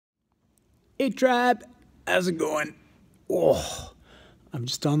Hey tribe, how's it going? Oh, I'm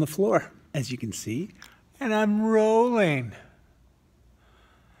just on the floor, as you can see, and I'm rolling.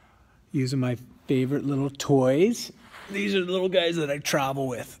 Using my favorite little toys. These are the little guys that I travel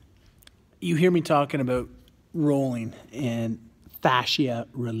with. You hear me talking about rolling and fascia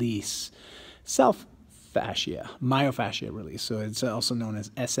release. Self-fascia, myofascia release. So it's also known as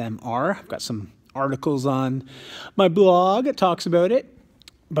SMR. I've got some articles on my blog that talks about it.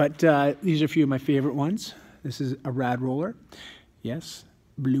 But these are a few of my favorite ones. This is a rad roller. Yes,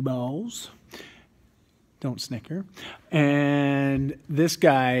 blue balls. Don't snicker. And this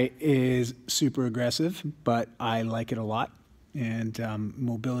guy is super aggressive, but I like it a lot. And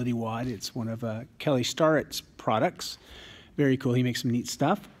Mobility Wad, it's one of Kelly Starrett's products. Very cool. He makes some neat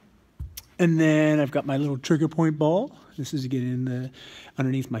stuff. And then I've got my little trigger point ball. This is to get in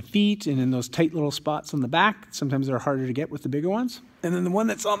underneath my feet and in those tight little spots on the back. Sometimes they're harder to get with the bigger ones. And then the one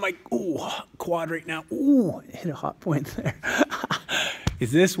that's on my quad right now, hit a hot point there,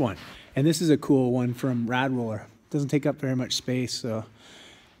 is this one. And this is a cool one from Rad Roller. Doesn't take up very much space, so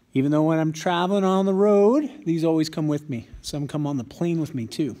even though when I'm traveling on the road, these always come with me. Some come on the plane with me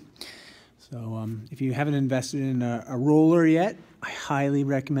too. So if you haven't invested in a roller yet, I highly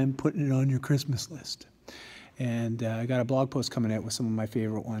recommend putting it on your Christmas list. And I got a blog post coming out with some of my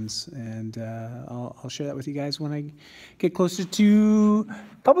favorite ones, and I'll share that with you guys when I get closer to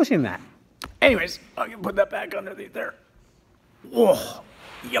publishing that. Anyways, I'm gonna put that back underneath there. Whoa,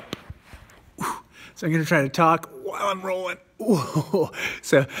 yep. So I'm gonna try to talk while I'm rolling.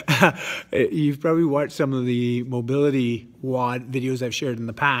 So you've probably watched some of the Mobility Wad videos I've shared in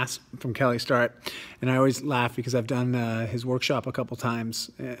the past from Kelly Starrett, and I always laugh because I've done his workshop a couple times,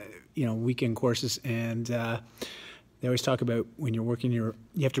 weekend courses, and they always talk about when you're working you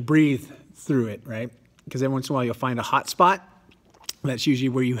have to breathe through it, right? Because every once in a while you'll find a hot spot. That's usually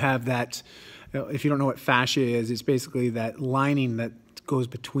where you have that. If you don't know what fascia is, it's basically that lining that goes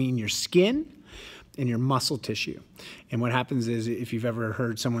between your skin and your muscle tissue. And what happens is, if you've ever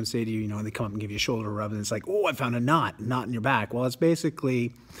heard someone say to you, they come up and give you a shoulder rub, and it's like, oh, I found a knot in your back. Well, it's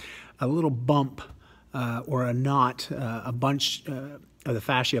basically a little bump or a knot, a bunch of the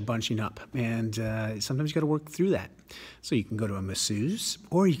fascia bunching up. And sometimes you got to work through that. So you can go to a masseuse,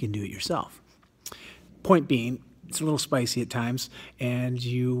 or you can do it yourself. Point being, it's a little spicy at times, and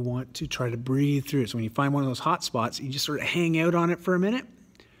you want to try to breathe through it. So when you find one of those hot spots, you just sort of hang out on it for a minute.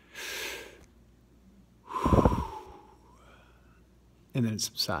 And then it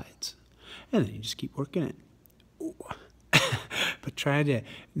subsides. And then you just keep working it. But try to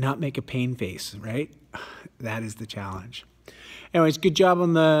not make a pain face, right? That is the challenge. Anyways, good job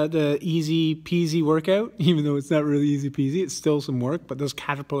on the easy peasy workout. Even though it's not really easy peasy, it's still some work. But those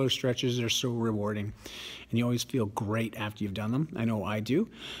caterpillar stretches are so rewarding. And you always feel great after you've done them. I know I do.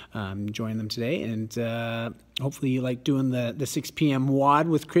 I'm enjoying them today. And hopefully you like doing the 6 p.m. WOD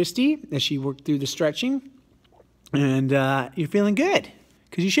with Christy as she worked through the stretching. And you're feeling good,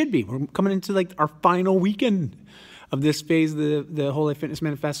 because you should be. We're coming into our final weekend of this phase of the Whole Life Fitness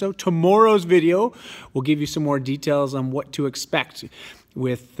Manifesto. Tomorrow's video will give you some more details on what to expect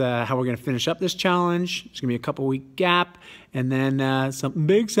with how we're going to finish up this challenge. It's going to be a couple-week gap, and then something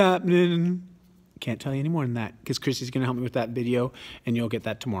big's happening. Can't tell you any more than that, because Christy's going to help me with that video, and you'll get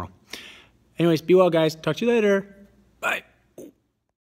that tomorrow. Anyways, be well, guys. Talk to you later. Bye.